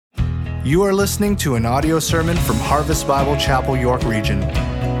You are listening to an audio sermon from Harvest Bible Chapel, York Region.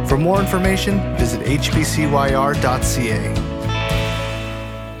 For more information, visit hbcyr.ca.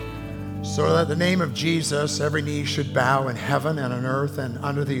 So that the name of Jesus, every knee should bow in heaven and on earth and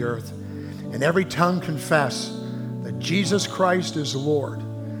under the earth, and every tongue confess that Jesus Christ is Lord,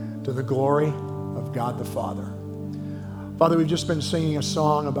 to the glory of God the Father. Father, we've just been singing a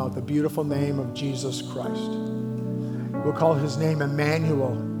song about the beautiful name of Jesus Christ. We'll call his name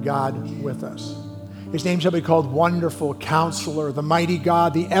Emmanuel, God with us. His name shall be called Wonderful Counselor, the Mighty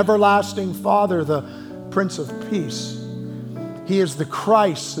God, the Everlasting Father, the Prince of Peace. He is the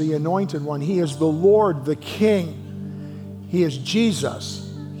Christ, the Anointed One. He is the Lord, the King. He is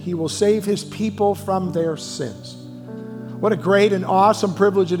Jesus. He will save his people from their sins. What a great and awesome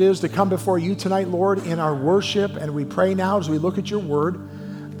privilege it is to come before you tonight, Lord, in our worship. And we pray now as we look at your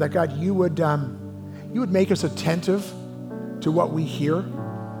word that, God, you would make us attentive to what we hear.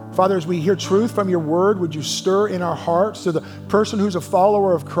 Father, as we hear truth from your word, would you stir in our hearts to the person who's a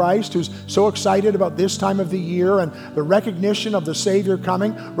follower of Christ, who's so excited about this time of the year and the recognition of the Savior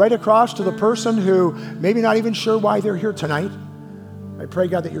coming, right across to the person who maybe not even sure why they're here tonight. I pray,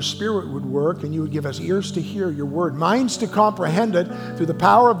 God, that your Spirit would work and you would give us ears to hear your word, minds to comprehend it through the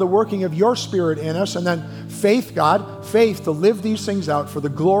power of the working of your Spirit in us, and then faith, God, faith to live these things out for the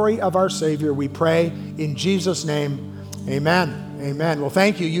glory of our Savior. We pray in Jesus' name, amen. Amen. Well,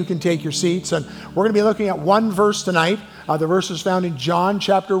 thank you. You can take your seats, and we're going to be looking at one verse tonight. The verse is found in John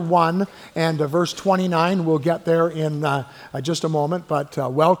chapter 1 and verse 29. We'll get there in just a moment, but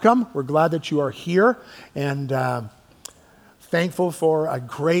welcome. We're glad that you are here, and thankful for a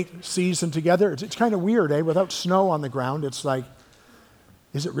great season together. It's kind of weird, without snow on the ground. It's like,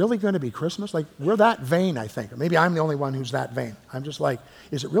 is it really going to be Christmas? Like, we're that vain, I think. Or maybe I'm the only one who's that vain. I'm just like,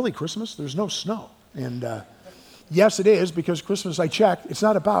 is it really Christmas? There's no snow. And yes, it is, because Christmas, I checked, it's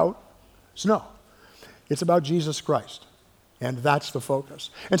not about snow. It's about Jesus Christ. And that's the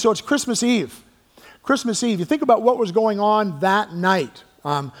focus. And so it's Christmas Eve. Christmas Eve. You think about what was going on that night.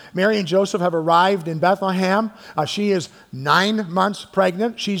 Mary and Joseph have arrived in Bethlehem. She is 9 months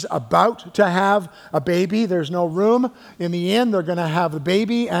pregnant. She's about to have a baby. There's no room in the inn. They're going to have the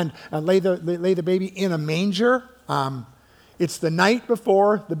baby and lay the baby in a manger. It's the night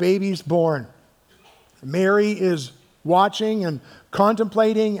before the baby's born. Mary is watching and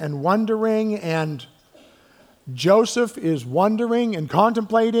contemplating and wondering, and Joseph is wondering and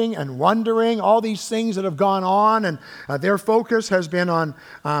contemplating and wondering all these things that have gone on, and their focus has been on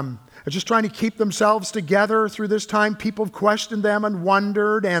just trying to keep themselves together through this time. People have questioned them and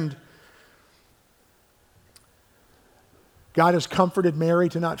wondered, and God has comforted Mary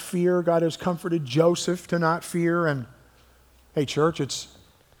to not fear. God has comforted Joseph to not fear. And hey, church, it's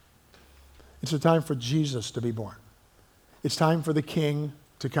a time for Jesus to be born. It's time for the King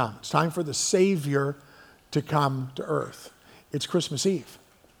to come. It's time for the Savior to come to earth. It's Christmas Eve.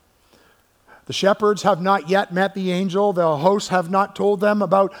 The shepherds have not yet met the angel. The hosts have not told them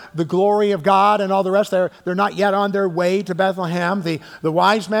about the glory of God and all the rest. They're not yet on their way to Bethlehem. The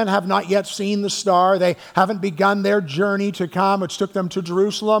wise men have not yet seen the star. They haven't begun their journey to come, which took them to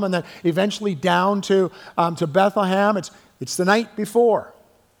Jerusalem and then eventually down to Bethlehem. It's the night before.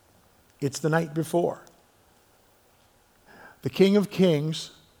 It's the night before. The King of Kings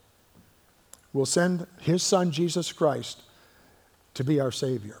will send his Son, Jesus Christ, to be our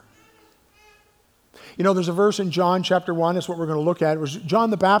Savior. You know, there's a verse in John chapter 1, that's what we're going to look at. It was John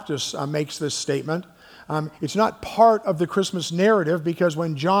the Baptist makes this statement. It's not part of the Christmas narrative, because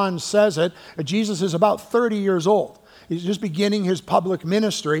when John says it, Jesus is about 30 years old. He's just beginning his public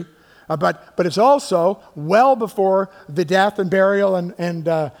ministry. But it's also well before the death and burial and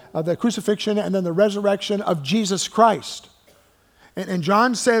the crucifixion and then the resurrection of Jesus Christ. And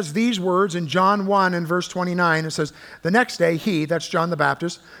John says these words in John 1 and verse 29. It says, the next day he, that's John the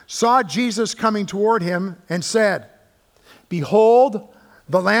Baptist, saw Jesus coming toward him and said, behold,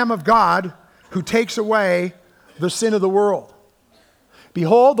 the Lamb of God who takes away the sin of the world.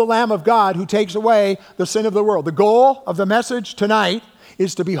 Behold, the Lamb of God who takes away the sin of the world. The goal of the message tonight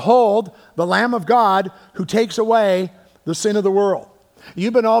is to behold the Lamb of God who takes away the sin of the world.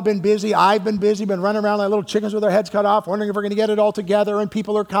 You've all been busy. I've been busy, been running around like little chickens with their heads cut off, wondering if we're going to get it all together, and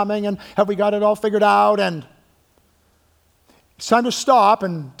people are coming, and have we got it all figured out? And it's time to stop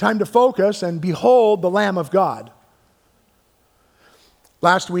and time to focus and behold the Lamb of God.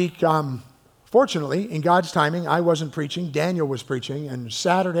 Last week, fortunately, in God's timing, I wasn't preaching. Daniel was preaching, and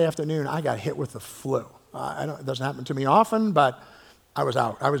Saturday afternoon, I got hit with the flu. It doesn't happen to me often, but I was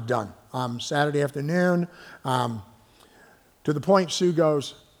out. I was done. Saturday afternoon, to the point Sue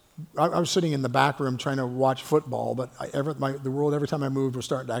goes, I was sitting in the back room trying to watch football, but the world, every time I moved, was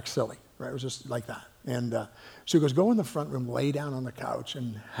starting to act silly, right? It was just like that. And so he goes, go in the front room, lay down on the couch,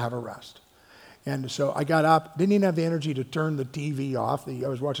 and have a rest. And so I got up, didn't even have the energy to turn the TV off. I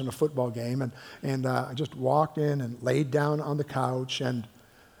was watching a football game, and I just walked in and laid down on the couch and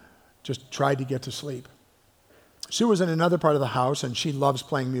just tried to get to sleep. Sue was in another part of the house, and she loves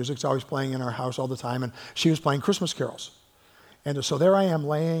playing music. It's always playing in our house all the time, and she was playing Christmas carols. And so there I am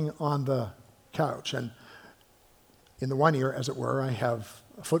laying on the couch, and in the one ear, as it were, I have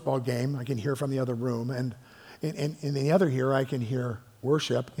a football game I can hear from the other room, and in the other ear, I can hear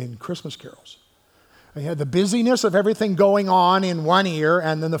worship in Christmas carols. I had the busyness of everything going on in one ear,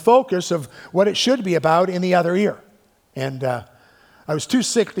 and then the focus of what it should be about in the other ear. And I was too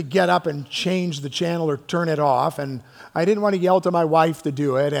sick to get up and change the channel or turn it off, and I didn't want to yell to my wife to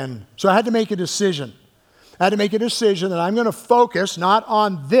do it, and so I had to make a decision. I had to make a decision that I'm going to focus not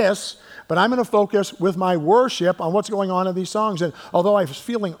on this, but I'm going to focus with my worship on what's going on in these songs. And although I was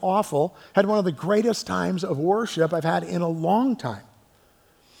feeling awful, had one of the greatest times of worship I've had in a long time.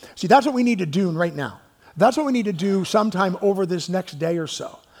 See, that's what we need to do right now. That's what we need to do sometime over this next day or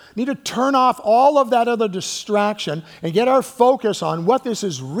so. We need to turn off all of that other distraction and get our focus on what this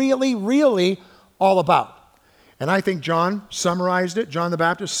is really, really all about. And I think John summarized it. John the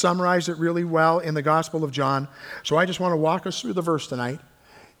Baptist summarized it really well in the Gospel of John. So I just want to walk us through the verse tonight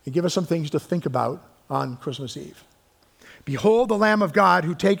and give us some things to think about on Christmas Eve. Behold the Lamb of God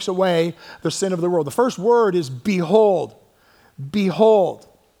who takes away the sin of the world. The first word is behold. Behold.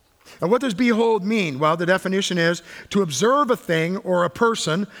 And what does behold mean? Well, the definition is to observe a thing or a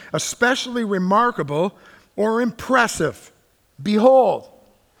person especially remarkable or impressive. Behold.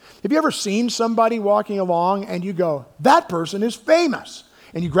 Have you ever seen somebody walking along and you go, that person is famous?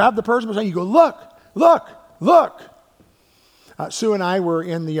 And you grab the person and you go, look, look, look. Sue and I were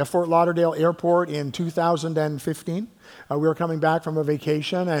in the Fort Lauderdale airport in 2015. We were coming back from a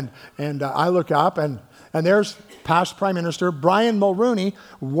vacation, and I look up, and there's past Prime Minister Brian Mulroney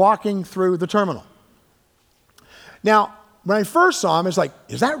walking through the terminal. Now, when I first saw him, it's like,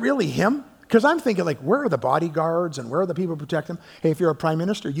 is that really him? Because I'm thinking, like, where are the bodyguards and where are the people who protect him? Hey, if you're a prime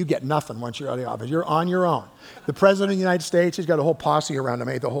minister, you get nothing once you're out of the office. You're on your own. The president of the United States, he's got a whole posse around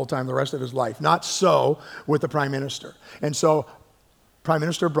him the whole time, the rest of his life. Not so with the prime minister. And so Prime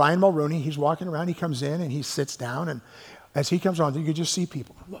Minister Brian Mulroney, he's walking around, he comes in and he sits down, and as he comes on, you can just see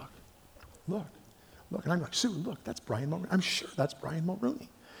people, look, look, look. And I'm like, Sue, look, that's Brian Mulroney. I'm sure that's Brian Mulroney.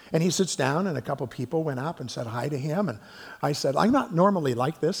 And he sits down, and a couple people went up and said hi to him. And I said, I'm not normally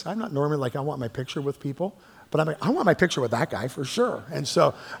like this. I'm not normally like I want my picture with people. But I'm like, I want my picture with that guy for sure. And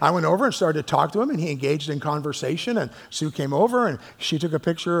so I went over and started to talk to him, and he engaged in conversation. And Sue came over, and she took a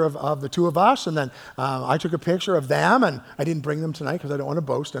picture of the two of us. And then I took a picture of them. And I didn't bring them tonight because I don't want to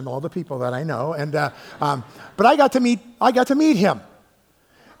boast in all the people that I know. And but I got to meet him.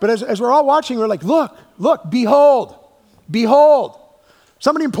 But as we're all watching, we're like, look, look, behold, behold.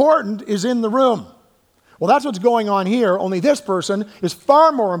 Somebody important is in the room. Well, that's what's going on here, only this person is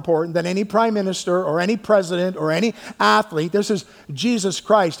far more important than any prime minister or any president or any athlete. This is Jesus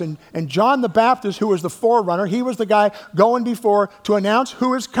Christ. And John the Baptist, who was the forerunner, he was the guy going before to announce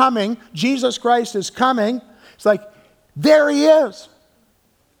who is coming. Jesus Christ is coming. It's like, there he is.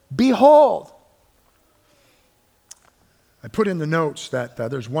 Behold. I put in the notes that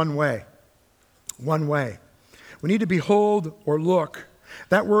there's one way. One way. We need to behold or look.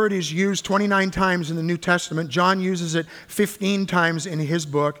 That word is used 29 times in the New Testament. John uses it 15 times in his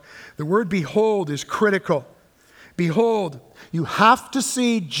book. The word behold is critical. Behold, you have to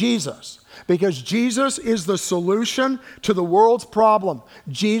see Jesus because Jesus is the solution to the world's problem.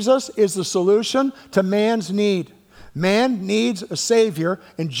 Jesus is the solution to man's need. Man needs a Savior,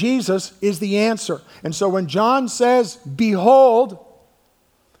 and Jesus is the answer. And so when John says, behold,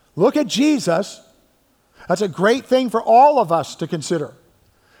 look at Jesus, that's a great thing for all of us to consider.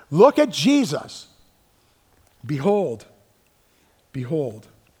 Look at Jesus. Behold. Behold.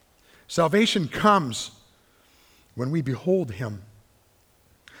 Salvation comes when we behold him.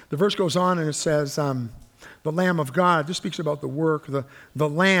 The verse goes on and it says, the Lamb of God. This speaks about the work, the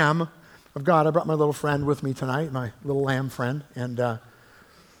Lamb of God. I brought my little friend with me tonight, my little lamb friend. And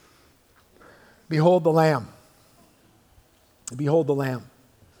behold the Lamb. Behold the Lamb.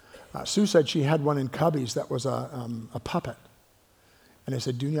 Sue said she had one in Cubby's that was a puppet. And I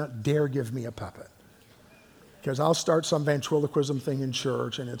said, do not dare give me a puppet. Because I'll start some ventriloquism thing in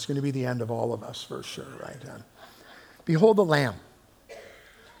church, and it's going to be the end of all of us for sure, right? Behold the Lamb.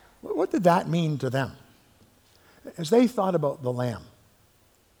 What did that mean to them? As they thought about the Lamb.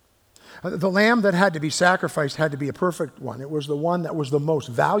 The lamb that had to be sacrificed had to be a perfect one. It was the one that was the most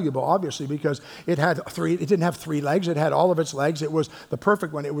valuable, obviously, because it didn't have 3 legs. It had all of its legs. It was the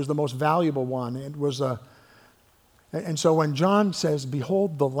perfect one. It was the most valuable one. And so when John says,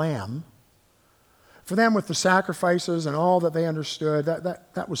 behold the lamb, for them with the sacrifices and all that they understood,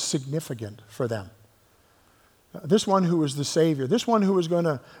 that was significant for them. This one who was the Savior, this one who was going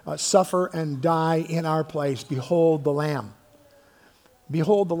to suffer and die in our place, behold the lamb.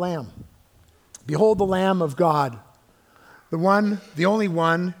 Behold the lamb. Behold the Lamb of God, the only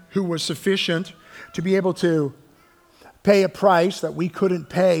one who was sufficient to be able to pay a price that we couldn't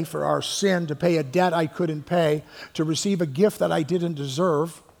pay for our sin, to pay a debt I couldn't pay, to receive a gift that I didn't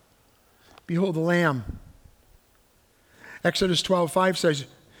deserve. Behold the Lamb. Exodus 12:5 says,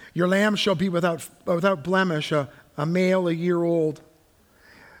 your lamb shall be without blemish, a male a year old.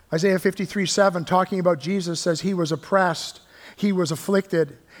 Isaiah 53:7, talking about Jesus, says he was oppressed, he was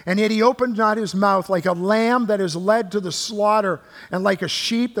afflicted, and yet he opened not his mouth. Like a lamb that is led to the slaughter, and like a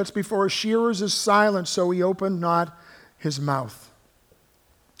sheep that's before his shearers is silent, so he opened not his mouth.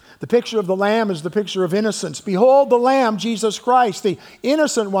 The picture of the lamb is the picture of innocence. Behold the Lamb, Jesus Christ, the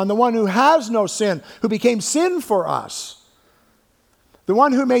innocent one, the one who has no sin, who became sin for us. The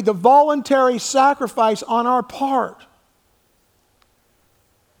one who made the voluntary sacrifice on our part.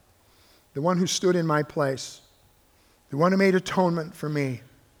 The one who stood in my place. The one who made atonement for me.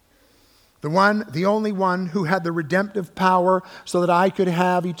 The only one who had the redemptive power so that I could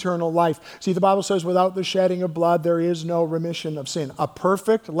have eternal life. See, the Bible says without the shedding of blood, there is no remission of sin. A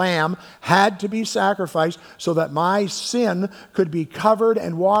perfect lamb had to be sacrificed so that my sin could be covered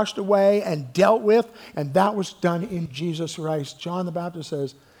and washed away and dealt with. And that was done in Jesus Christ. John the Baptist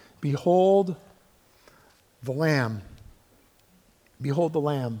says, behold the Lamb. Behold the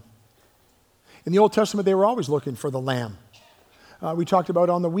Lamb. In the Old Testament, they were always looking for the Lamb. We talked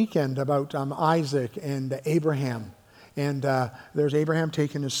about on the weekend about Isaac and Abraham. And there's Abraham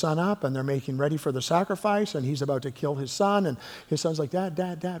taking his son up, and they're making ready for the sacrifice, and he's about to kill his son. And his son's like,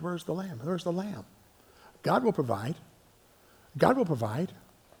 Dad, where's the lamb? Where's the lamb? God will provide. God will provide.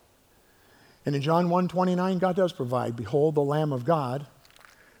 And in John 1:29, God does provide. Behold the Lamb of God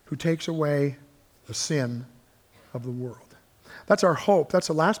who takes away the sin of the world. That's our hope. That's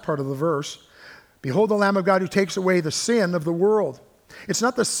the last part of the verse. Behold the Lamb of God who takes away the sin of the world. It's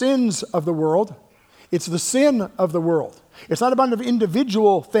not the sins of the world. It's the sin of the world. It's not a bunch of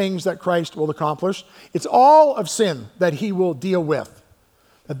individual things that Christ will accomplish. It's all of sin that he will deal with.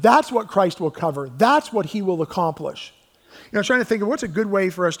 That's what Christ will cover. That's what he will accomplish. I was trying to think of what's a good way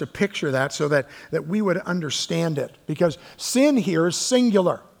for us to picture that so that we would understand it. Because sin here is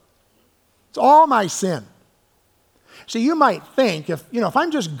singular. It's all my sin. So you might think, if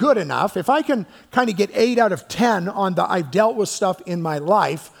I'm just good enough, if I can kind of get 8 out of 10 on the I've dealt with stuff in my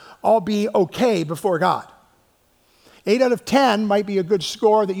life, I'll be okay before God. 8 out of 10 might be a good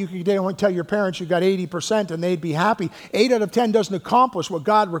score that you could tell your parents you got 80% and they'd be happy. 8 out of 10 doesn't accomplish what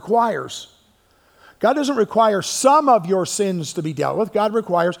God requires. God doesn't require some of your sins to be dealt with. God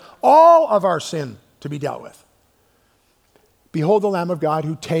requires all of our sin to be dealt with. Behold the Lamb of God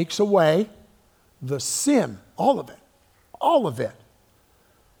who takes away the sin, all of it,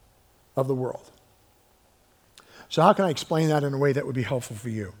 of the world. So how can I explain that in a way that would be helpful for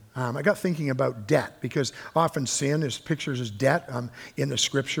you? I got thinking about debt, because often sin is pictures as debt in the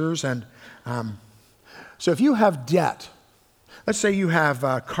scriptures. And so if you have debt, let's say you have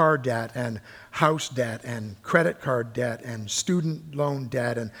car debt and house debt and credit card debt and student loan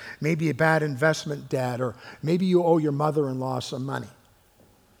debt and maybe a bad investment debt, or maybe you owe your mother-in-law some money.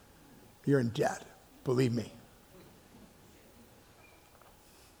 You're in debt, believe me.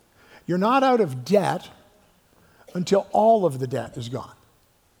 You're not out of debt until all of the debt is gone.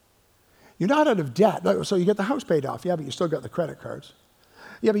 You're not out of debt. So you get the house paid off, yeah, but you still got the credit cards.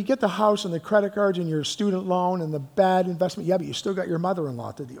 Yeah, but you get the house and the credit cards and your student loan and the bad investment, yeah, but you still got your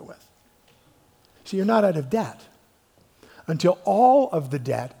mother-in-law to deal with. So you're not out of debt until all of the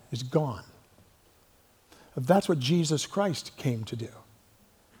debt is gone. That's what Jesus Christ came to do.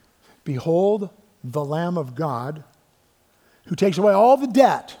 Behold the Lamb of God who takes away all the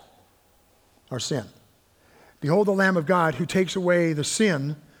debt, our sin. Behold the Lamb of God who takes away the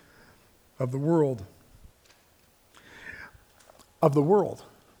sin of the world. Of the world.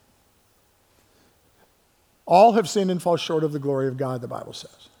 All have sinned and fall short of the glory of God, the Bible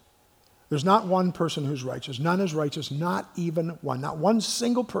says. There's not one person who's righteous. None is righteous, not even one. Not one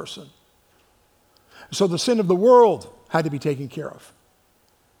single person. So the sin of the world had to be taken care of.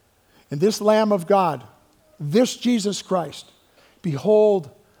 And this Lamb of God, this Jesus Christ, behold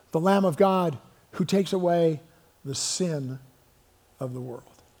the Lamb of God who takes away the sin of the world.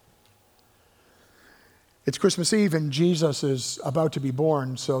 It's Christmas Eve and Jesus is about to be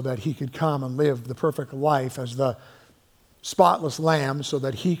born so that he could come and live the perfect life as the spotless lamb so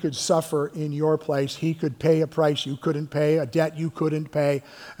that he could suffer in your place. He could pay a price you couldn't pay, a debt you couldn't pay,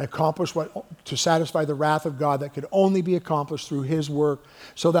 accomplish to satisfy the wrath of God that could only be accomplished through his work,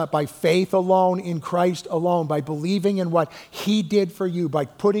 so that by faith alone, in Christ alone, by believing in what he did for you, by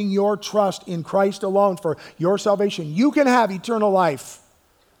putting your trust in Christ alone for your salvation, you can have eternal life.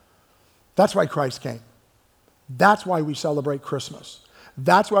 That's why Christ came. That's why we celebrate Christmas.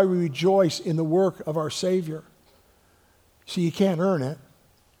 That's why we rejoice in the work of our Savior. See, you can't earn it.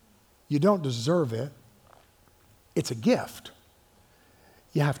 You don't deserve it. It's a gift.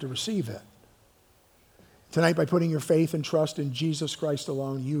 You have to receive it. Tonight, by putting your faith and trust in Jesus Christ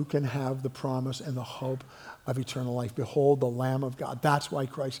alone, you can have the promise and the hope of eternal life. Behold the Lamb of God. That's why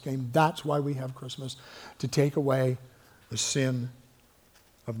Christ came. That's why we have Christmas, to take away the sin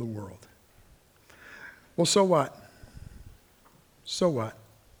of the world. Well, so what? So what?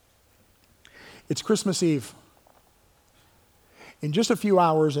 It's Christmas Eve. In just a few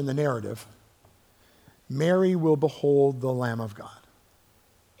hours in the narrative, Mary will behold the Lamb of God.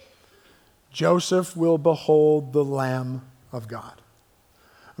 Joseph will behold the Lamb of God.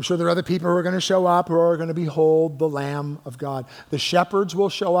 I'm sure there are other people who are going to show up who are going to behold the Lamb of God. The shepherds will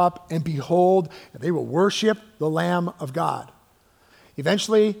show up and behold, and they will worship the Lamb of God.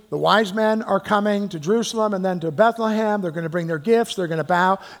 Eventually, the wise men are coming to Jerusalem and then to Bethlehem. They're going to bring their gifts. They're going to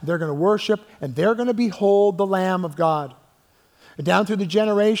bow. They're going to worship, and they're going to behold the Lamb of God. And down through the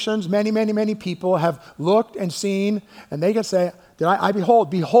generations, many, many, many people have looked and seen, and they can say, I behold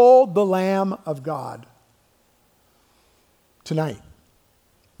the Lamb of God. Tonight,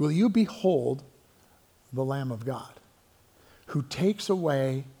 will you behold the Lamb of God who takes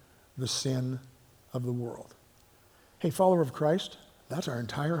away the sin of the world? Hey, follower of Christ, that's our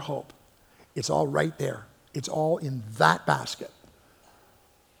entire hope. It's all right there. It's all in that basket.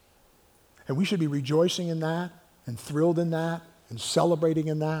 And we should be rejoicing in that and thrilled in that and celebrating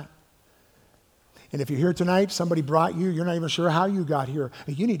in that. And if you're here tonight, somebody brought you, you're not even sure how you got here,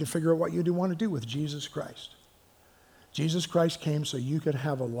 you need to figure out what you do want to do with Jesus Christ. Jesus Christ came so you could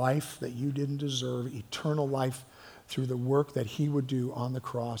have a life that you didn't deserve, eternal life through the work that he would do on the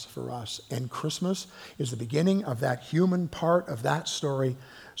cross for us. And Christmas is the beginning of that human part of that story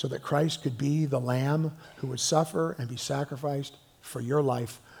so that Christ could be the Lamb who would suffer and be sacrificed for your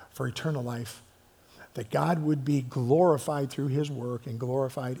life, for eternal life, that God would be glorified through his work and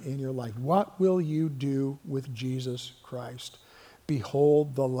glorified in your life. What will you do with Jesus Christ?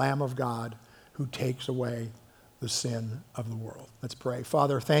 Behold the Lamb of God who takes away the sin of the world. Let's pray.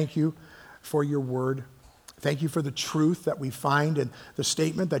 Father, thank you for your word. Thank you for the truth that we find in the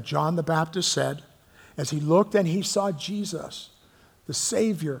statement that John the Baptist said as he looked and he saw Jesus, the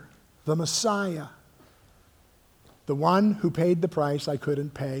Savior, the Messiah, the one who paid the price I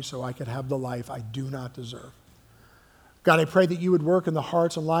couldn't pay so I could have the life I do not deserve. God, I pray that you would work in the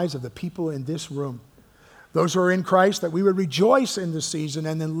hearts and lives of the people in this room, those who are in Christ, that we would rejoice in this season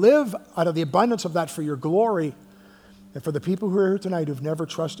and then live out of the abundance of that for your glory. And for the people who are here tonight who've never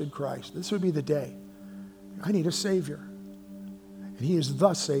trusted Christ, this would be the day. I need a Savior. And he is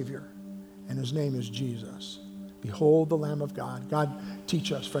the Savior. And his name is Jesus. Behold the Lamb of God. God,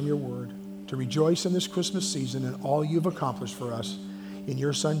 teach us from your word to rejoice in this Christmas season and all you've accomplished for us. In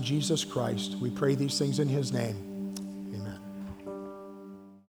your Son, Jesus Christ, we pray these things in his name.